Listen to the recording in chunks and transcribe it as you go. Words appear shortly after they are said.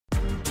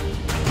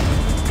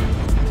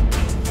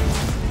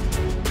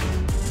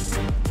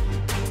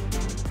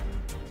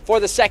For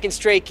the second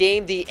straight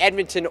game, the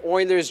Edmonton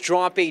Oilers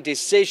drop a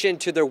decision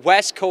to their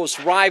West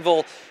Coast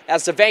rival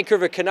as the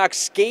Vancouver Canucks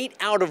skate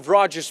out of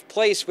Rogers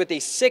Place with a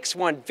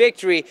 6-1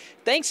 victory,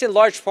 thanks in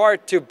large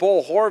part to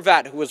Bo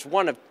Horvat, who was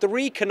one of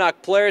 3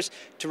 Canuck players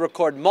to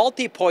record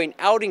multi-point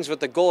outings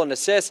with a goal and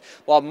assist,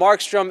 while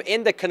Markstrom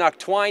in the Canuck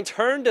twine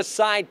turned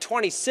aside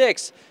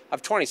 26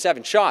 of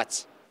 27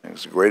 shots. It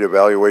was a great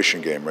evaluation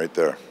game right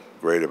there.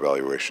 Great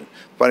evaluation.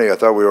 Funny, I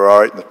thought we were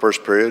all right in the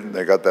first period, and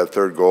they got that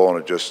third goal, and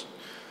it just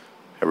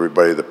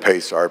everybody,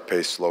 our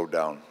pace slowed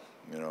down,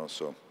 you know,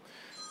 so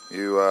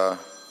you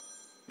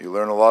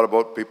learn a lot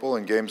about people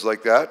in games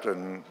like that,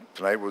 and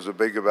tonight was a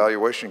big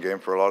evaluation game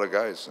for a lot of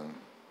guys, and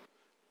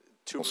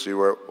we'll see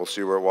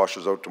where it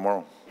washes out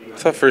tomorrow. I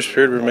thought first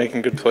period we were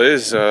making good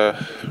plays. We're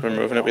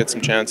moving it. We had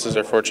some chances.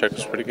 Our forecheck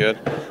was pretty good.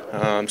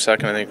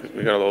 Second, I think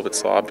we got a little bit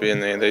sloppy,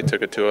 and they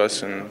took it to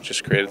us and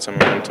just created some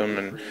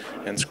momentum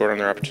and scored on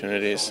their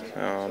opportunities.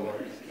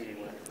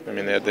 I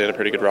mean, they had a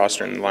pretty good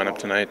roster in the lineup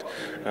tonight.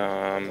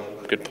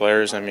 Good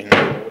players. I mean,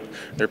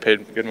 they're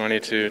paid good money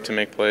to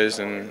make plays,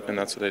 and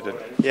that's what they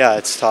did. Yeah,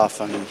 it's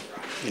tough. I mean,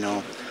 you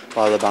know, a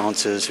lot of the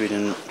bounces we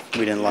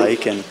didn't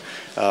like, and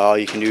all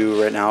you can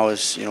do right now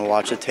is, you know,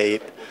 watch the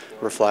tape,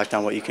 reflect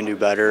on what you can do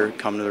better,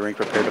 come to the rink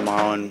prepared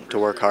tomorrow and to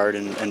work hard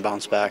and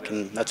bounce back,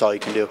 and that's all you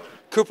can do.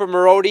 Cooper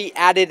Marody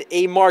added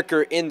a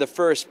marker in the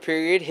first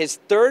period, his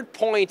 3rd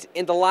point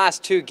in the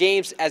last 2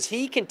 games, as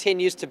he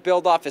continues to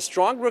build off a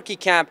strong rookie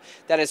camp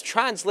that has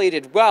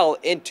translated well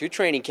into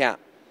training camp.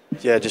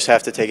 Yeah, just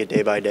have to take it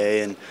day by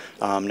day and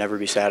never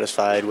be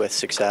satisfied with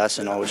success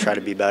and always try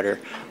to be better.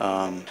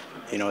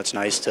 You know, it's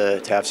nice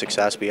to have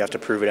success, but you have to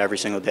prove it every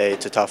single day.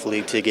 It's a tough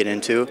league to get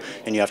into,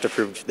 and you have to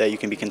prove that you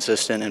can be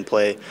consistent and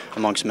play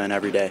amongst men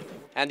every day.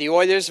 And the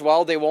Oilers,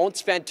 well, they won't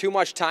spend too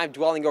much time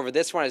dwelling over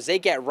this one as they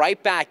get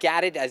right back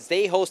at it as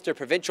they host their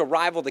provincial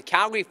rival, the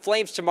Calgary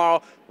Flames,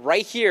 tomorrow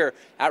right here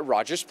at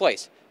Rogers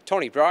Place.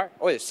 Tony Brar,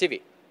 Oilers TV.